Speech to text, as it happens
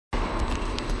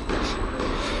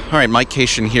All right, Mike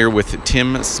Cation here with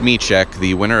Tim Smyczek,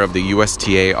 the winner of the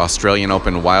USTA Australian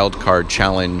Open Wildcard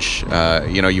Challenge.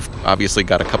 You've obviously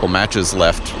got a couple matches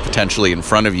left potentially in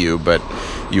front of you, but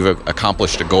you've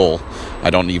accomplished a goal. I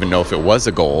don't even know if it was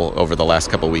a goal over the last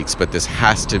couple of weeks, but this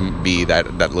has to be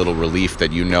that little relief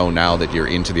that you know now that you're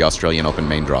into the Australian Open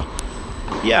main draw.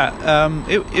 Yeah,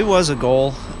 it was a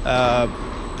goal.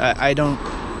 Dustin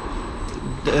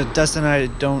and I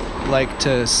don't like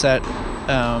to set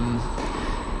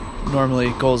normally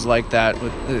goals like that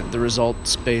with the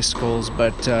results-based goals,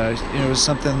 but it was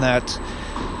something that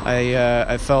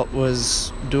I felt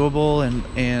was doable,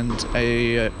 and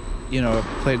I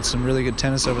played some really good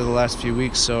tennis over the last few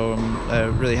weeks, so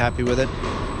I'm really happy with it.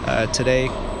 Today,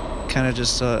 kind of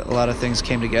just a lot of things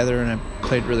came together, and I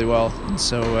played really well, and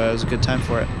so it was a good time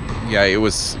for it. Yeah, it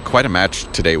was quite a match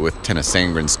today with Tennys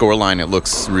Sandgren. Scoreline, it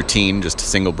looks routine, just a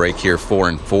single break here,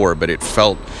 4-4, but it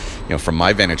felt, from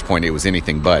my vantage point, it was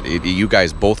anything but. You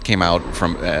guys both came out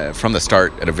from the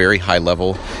start at a very high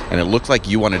level, and it looked like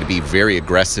you wanted to be very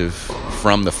aggressive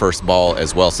from the first ball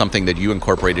as well, something that you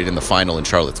incorporated in the final in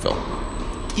Charlottesville.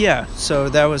 Yeah, so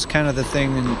that was kind of the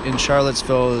thing in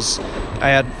Charlottesville is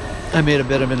I made a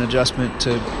bit of an adjustment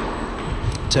to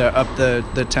up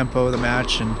the tempo of the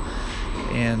match,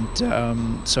 and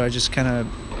so I just kind of,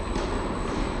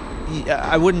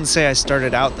 I wouldn't say I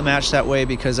started out the match that way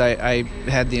because I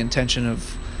had the intention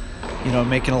of,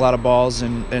 making a lot of balls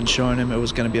and showing him it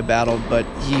was going to be a battle, but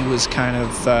he was kind of,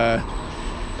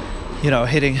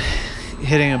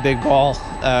 hitting a big ball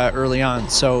early on.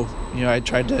 So, I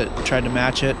tried to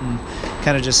match it and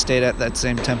kind of just stayed at that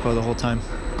same tempo the whole time.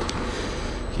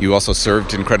 You also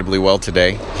served incredibly well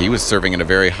today. He was serving at a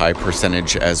very high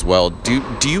percentage as well. Do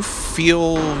you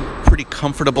feel pretty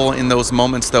comfortable in those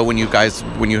moments, though, when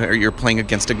you're playing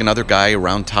against another guy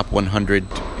around top 100,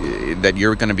 that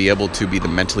you're going to be able to be the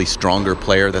mentally stronger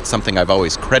player? That's something I've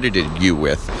always credited you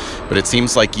with, but it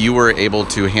seems like you were able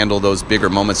to handle those bigger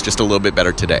moments just a little bit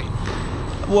better today.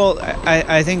 Well,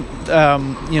 I think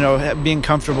being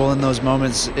comfortable in those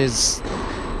moments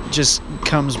just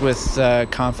comes with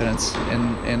confidence,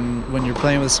 and when you're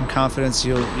playing with some confidence,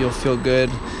 you'll feel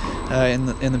good in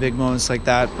the big moments like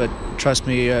that. But trust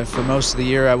me, for most of the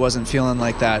year, I wasn't feeling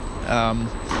like that.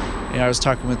 I was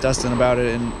talking with Dustin about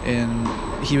it,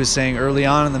 and he was saying early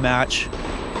on in the match,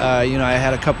 I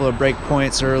had a couple of break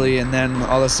points early, and then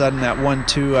all of a sudden at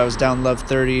 1-2, I was down love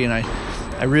 30, and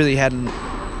I really hadn't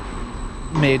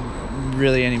made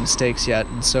really any mistakes yet,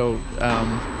 and so.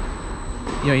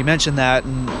 He mentioned that,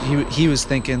 and he was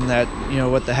thinking that,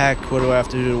 what the heck, what do I have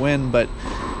to do to win? But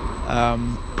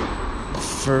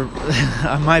for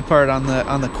on my part on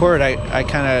the court, I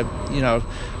kind of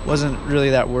wasn't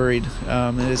really that worried.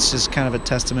 It's just kind of a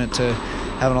testament to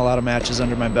having a lot of matches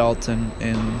under my belt and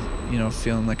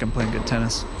feeling like I'm playing good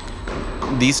tennis.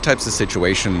 These types of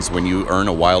situations, when you earn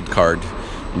a wild card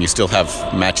and you still have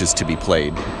matches to be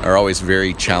played, are always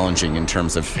very challenging in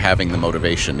terms of having the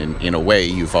motivation. In a way,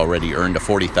 you've already earned a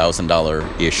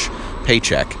 $40,000-ish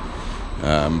paycheck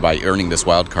by earning this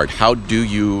wild card. How do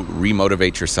you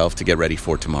remotivate yourself to get ready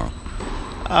for tomorrow?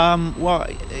 Well,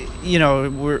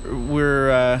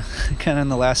 we're kind of in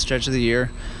the last stretch of the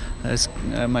year. As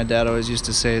my dad always used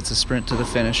to say, it's a sprint to the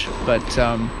finish. But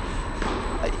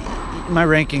my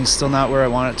ranking's still not where I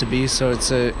want it to be, so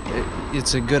it's a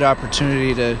good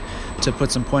opportunity to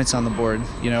put some points on the board,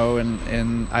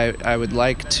 and I would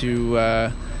like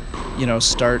to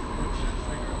start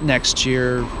next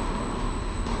year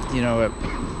a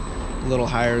little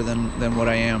higher than what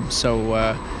I am, so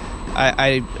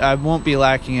I won't be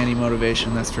lacking any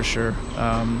motivation, that's for sure.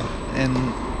 And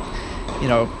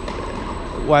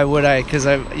why would I? Because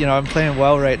I'm playing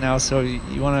well right now, so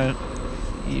you want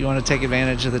to take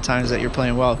advantage of the times that you're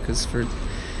playing well, because for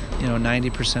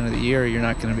 90% of the year you're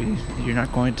not going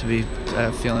to be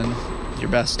feeling your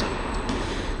best.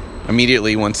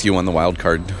 Immediately once you won the wild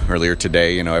card earlier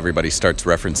today, everybody starts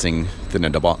referencing the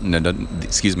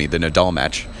Nadal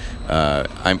match.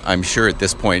 I'm sure at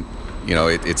this point,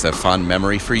 it's a fond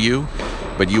memory for you,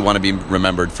 but you want to be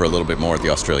remembered for a little bit more at the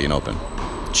Australian Open.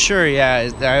 Sure,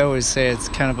 yeah. I always say it's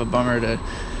kind of a bummer to,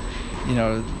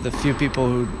 the few people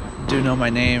who do know my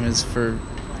name is for,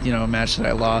 a match that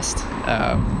I lost.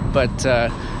 But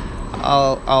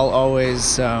I'll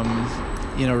always,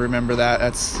 remember that.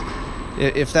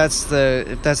 If that's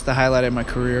the highlight of my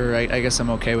career, I guess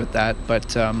I'm okay with that.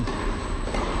 But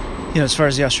as far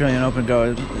as the Australian Open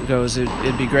goes,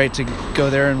 it'd be great to go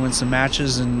there and win some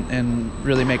matches and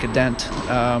really make a dent.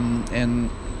 And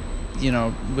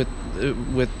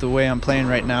with the way I'm playing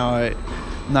right now,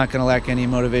 not going to lack any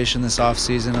motivation this off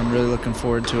season. I'm really looking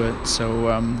forward to it. So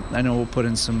I know we'll put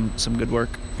in some good work.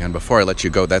 And before I let you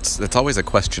go, that's always a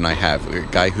question I have. A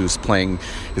guy who's playing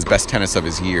his best tennis of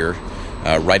his year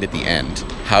right at the end.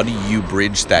 How do you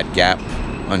bridge that gap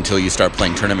until you start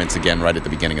playing tournaments again right at the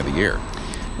beginning of the year?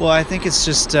 Well, I think it's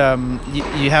just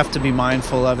you have to be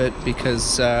mindful of it,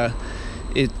 because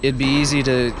it'd be easy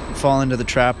to fall into the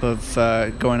trap of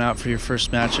going out for your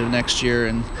first match of next year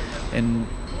and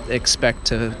expect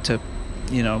to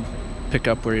pick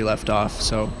up where you left off.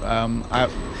 So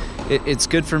it's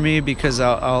good for me, because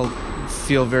I'll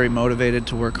feel very motivated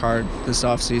to work hard this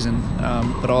off season,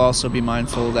 but I'll also be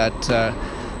mindful that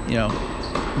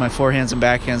my forehands and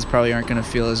backhands probably aren't going to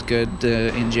feel as good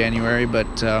in January,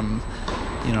 but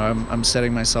I'm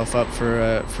setting myself up for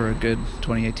a good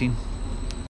 2018.